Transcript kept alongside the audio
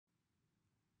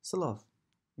سلاف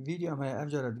فيديو ما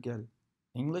أفجر قال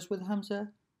English with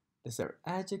Hamza. These are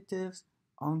adjectives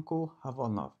أنكو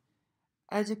هەڤالناڤ.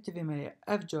 Adjective ما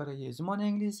أفجر زمان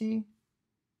إنجليزي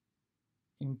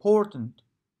important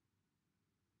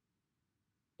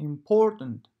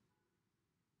important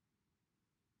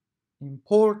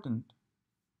important.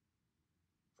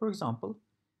 For example,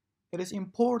 it is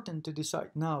important to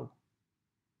decide now.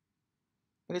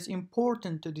 It is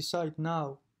important to decide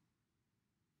now.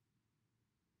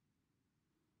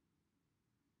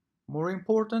 More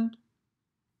important,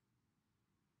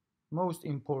 most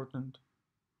important.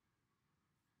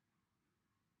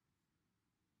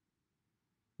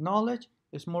 Knowledge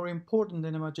is more important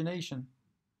than imagination.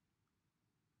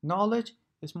 Knowledge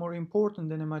is more important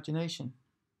than imagination.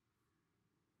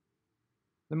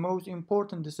 The most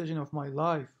important decision of my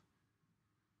life.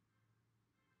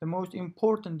 The most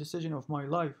important decision of my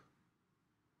life.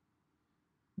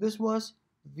 This was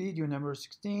video number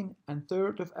 16 and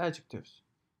third of adjectives.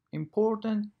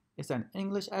 Important is an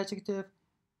English adjective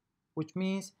which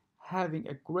means having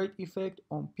a great effect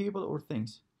on people or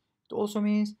things. It also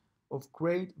means of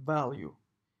great value.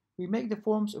 We make the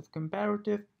forms of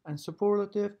comparative and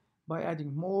superlative by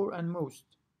adding more and most.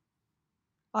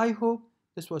 I hope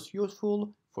this was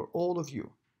useful for all of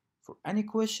you. For any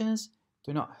questions,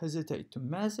 do not hesitate to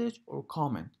message or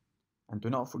comment. And do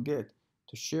not forget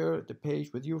to share the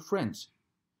page with your friends.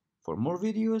 For more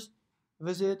videos,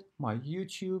 visit my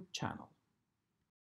YouTube channel.